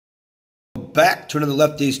welcome back to another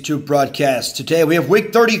Lefties 2 broadcast. Today we have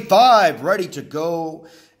week 35 ready to go,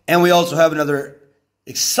 and we also have another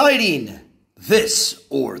exciting this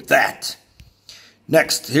or that.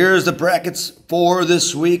 Next, here's the brackets for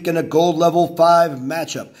this week in a gold level 5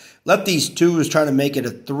 matchup. Lefties 2 is trying to make it a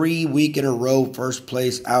 3-week in a row first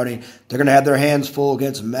place outing. They're going to have their hands full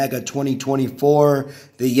against MAGA 2024,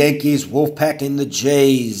 the Yankees, Wolfpack, and the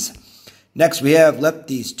Jays. Next, we have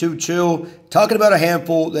Lefties 2-2. Talking about a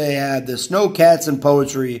handful, they have the Snowcats and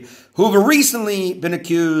Poetry, who have recently been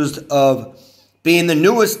accused of being the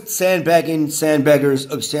newest sandbaggers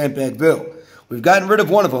of Sandbagville. We've gotten rid of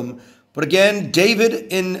one of them. But again, David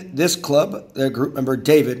in this club, their group member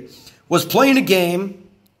David, was playing a game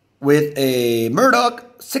with a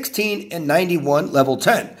Murdoch 16 and 91 level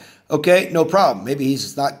 10. Okay, no problem. Maybe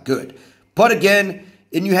he's not good. But again,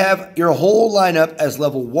 and you have your whole lineup as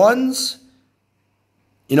level 1s,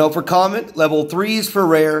 for common, level 3s for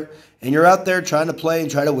rare, and you're out there trying to play and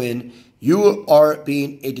try to win. You are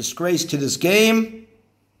being a disgrace to this game,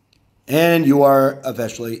 and you are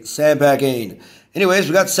eventually sandbagging. Anyways,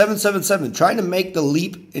 we got 777 trying to make the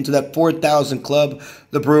leap into that 4,000 club,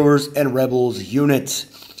 the Brewers and Rebels unit.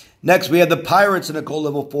 Next, we have the Pirates in a gold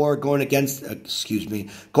level 4 going against,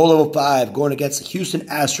 gold level 5 going against the Houston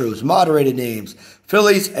Astros, moderated names,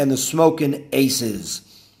 Phillies, and the Smokin' Aces.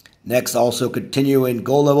 Next, also continuing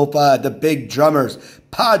gold level 5, the Big Drummers,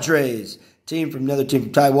 Padres, another team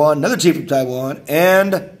from Taiwan,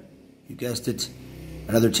 and, you guessed it,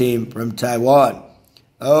 another team from Taiwan.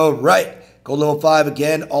 All right. Gold level 5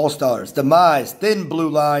 again, All-Stars, Demise, Thin Blue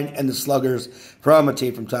Line, and the Sluggers from a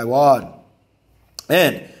team from Taiwan.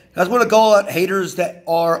 And I just want to call out haters that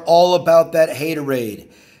are all about that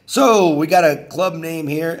haterade. So we got a club name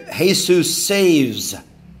here, JesusSaves,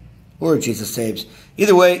 or JesusSaves.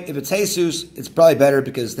 Either way, if it's Jesus, it's probably better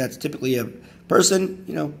because that's typically a person,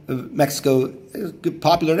 of Mexico, a good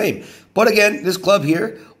popular name. But again, this club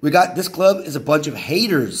here, this club is a bunch of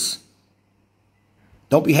haters.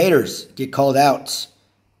 Don't be haters. Get called out,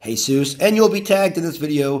 Jesus. And you'll be tagged in this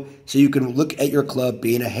video so you can look at your club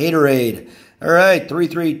being a haterade. All right,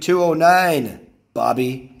 33209,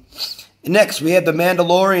 Bobby. And next, we have the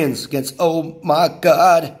Mandalorians against, oh my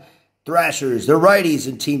God, Thrashers, the righties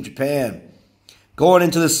in Team Japan. Going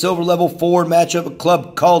into the silver level 4 matchup, a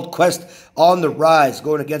club called Quest on the Rise,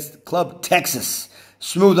 going against the club Texas.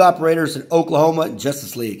 Smooth Operators in Oklahoma and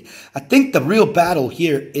Justice League. I think the real battle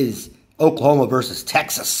here is Oklahoma versus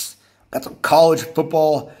Texas. Got some college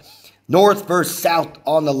football, North versus South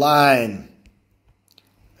on the line.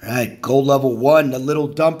 All right, gold level 1, the Little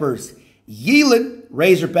Dumpers, Yeelan,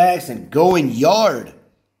 Razorbacks, and Going Yard.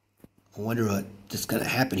 I wonder what's going to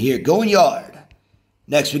happen here. Going Yard.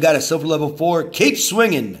 Next, we got a silver level 4, Keep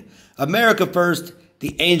Swinging, America First,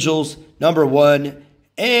 the Angels, number 1,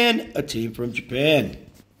 and a team from Japan.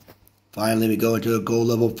 Finally, we go into a gold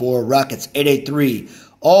level 4, Rockets 883.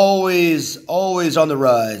 Always on the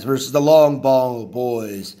rise versus the Long Ball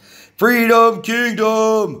Boys. Freedom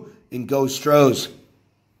Kingdom in Go Stros.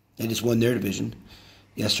 They just won their division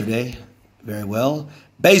yesterday. Very well.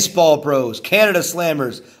 Baseball Pros, Canada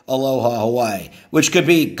Slammers, Aloha Hawaii. Which could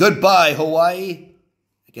be goodbye Hawaii.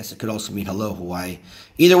 I guess it could also mean hello Hawaii.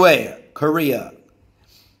 Either way, Korea.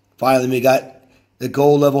 Finally, we got the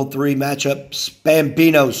gold level 3 matchup.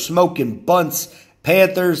 Bambinos, Smokin', Bunts,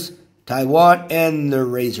 Panthers, Taiwan, and the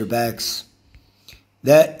Razorbacks.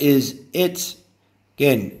 That is it.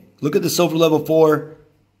 Again, look at the silver level 4.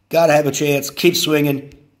 Gotta have a chance. Keep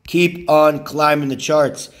swinging. Keep on climbing the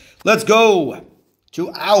charts. Let's go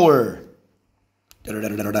to our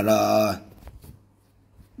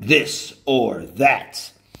this or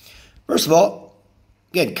that. First of all,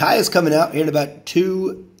 again, Kaya's coming out here in about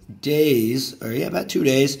 2 days. About 2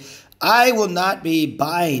 days. I will not be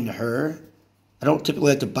buying her. I don't typically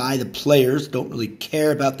like to buy the players. Don't really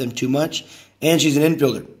care about them too much. And she's an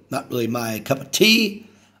infielder. Not really my cup of tea.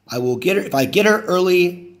 I will get her. If I get her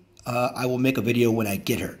early, I will make a video when I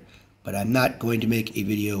get her. But I'm not going to make a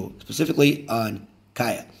video specifically on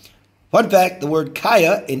Kaya. Fun fact, the word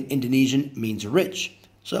Kaya in Indonesian means rich.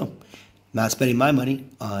 So, I'm not spending my money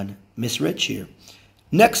on Miss Rich here.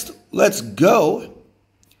 Next, let's go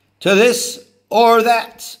to this or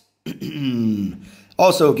that.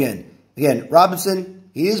 Also, again, Robinson,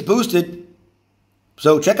 he is boosted.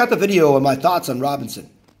 So check out the video on my thoughts on Robinson.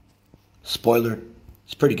 Spoiler,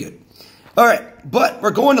 it's pretty good. All right, but we're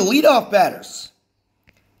going to leadoff batters.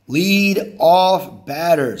 Leadoff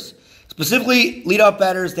batters. Specifically, leadoff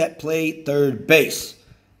batters that play third base.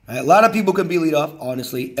 Right, a lot of people can be leadoff.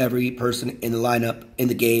 Honestly, every person in the lineup in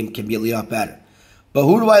the game can be a leadoff batter. But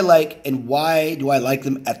who do I like, and why do I like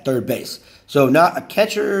them at third base? So not a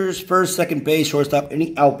catcher's first, second base, shortstop,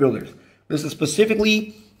 any outfielders. This is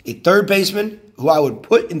specifically a third baseman who I would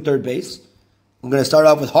put in third base. I'm going to start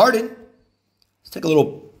off with Harden. Let's take a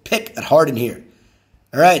little pick at Harden here.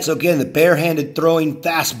 All right, so again, the barehanded throwing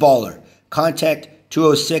fastballer. Contact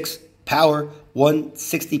 206, power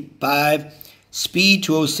 165, speed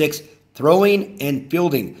 206, throwing and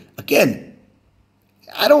fielding. Again,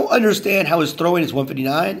 I don't understand how his throwing is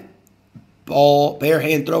 159. Ball,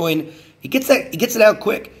 barehand throwing. He gets it out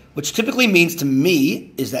quick, which typically means to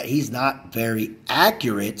me is that he's not very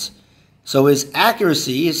accurate. So his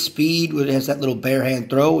accuracy, his speed, when it has that little barehand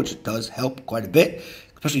throw, which does help quite a bit,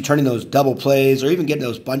 especially turning those double plays or even getting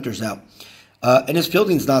those bunters out. And his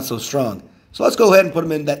fielding's not so strong. So let's go ahead and put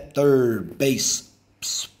him in that third base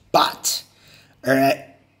spot. All right.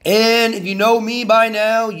 And if you know me by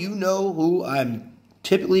now, you know who I'm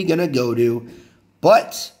typically going to go to.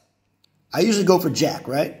 But I usually go for Jack,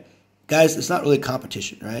 right? Guys, it's not really a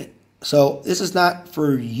competition, right? So this is not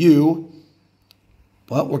for you.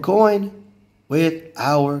 But we're going with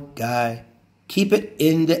our guy. Keep it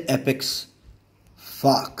in the epics,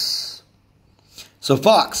 Fox. So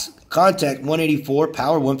Fox, contact 184,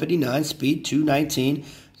 power 159, speed 219,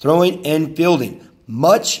 throwing and fielding.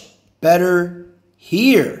 Much better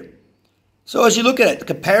here. So as you look at it, the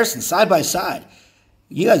comparison side by side,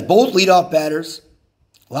 you guys both lead off batters.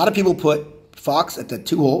 A lot of people put Fox at the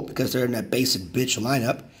 2-hole because they're in that basic bitch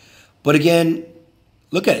lineup. But again,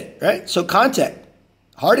 look at it, right? So contact.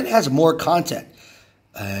 Harden has more contact.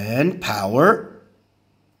 And power.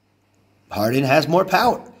 Harden has more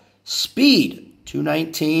power. Speed,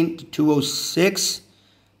 219 to 206.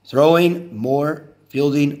 Throwing more,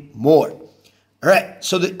 fielding more. All right,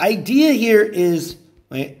 so the idea here is,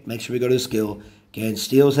 make sure we go to the skill. Again,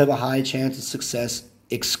 steals have a high chance of success,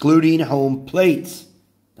 excluding home plates.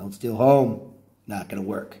 Don't steal home. Not going to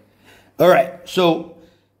work. All right, so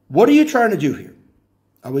what are you trying to do here?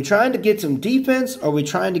 Are we trying to get some defense? Are we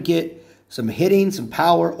trying to get some hitting, some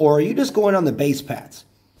power? Or are you just going on the base paths?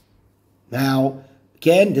 Now,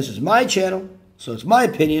 again, this is my channel, so it's my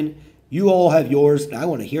opinion. You all have yours, and I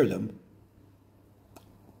want to hear them.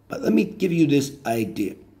 But let me give you this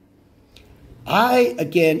idea.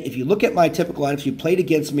 Again, if you look at my typical lineup, if you played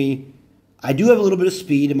against me, I do have a little bit of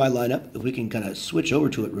speed in my lineup. If we can kind of switch over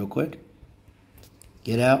to it real quick.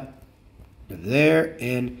 Get out. There,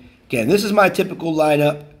 and again, this is my typical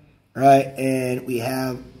lineup, right? And we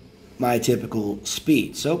have my typical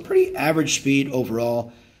speed. So pretty average speed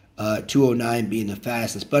overall, 209 being the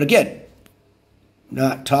fastest. But again,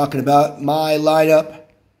 not talking about my lineup.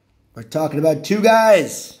 We're talking about two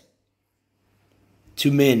guys,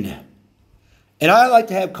 two men. And I like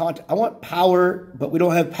to have contact. I want power, but we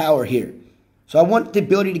don't have power here. So I want the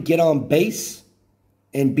ability to get on base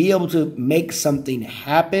and be able to make something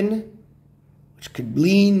happen, which could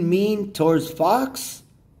lean towards Fox.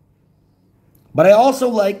 But I also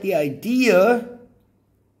like the idea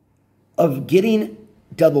of getting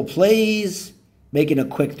double plays, making a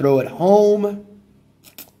quick throw at home.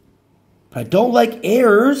 But I don't like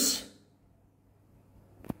errors.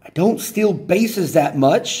 I don't steal bases that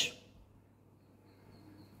much.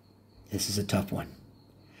 This is a tough one.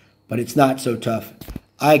 But it's not so tough.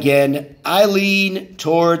 I lean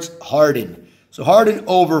towards Harden. So Harden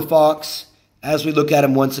over Fox. As we look at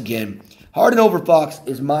him once again, Harden over Fox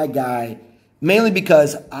is my guy, mainly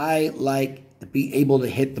because I like to be able to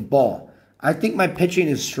hit the ball. I think my pitching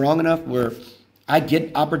is strong enough where I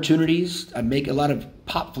get opportunities. I make a lot of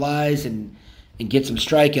pop flies and get some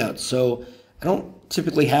strikeouts. So I don't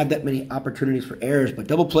typically have that many opportunities for errors, but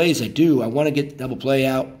double plays I do. I want to get the double play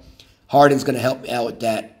out. Harden's going to help me out with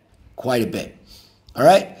that quite a bit. All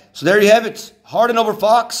right, so there you have it. Harden over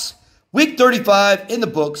Fox. Week 35 in the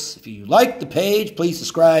books. If you like the page, please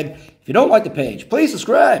subscribe. If you don't like the page, please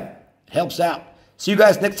subscribe. It helps out. See you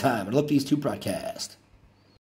guys next time on Look These Two Podcast.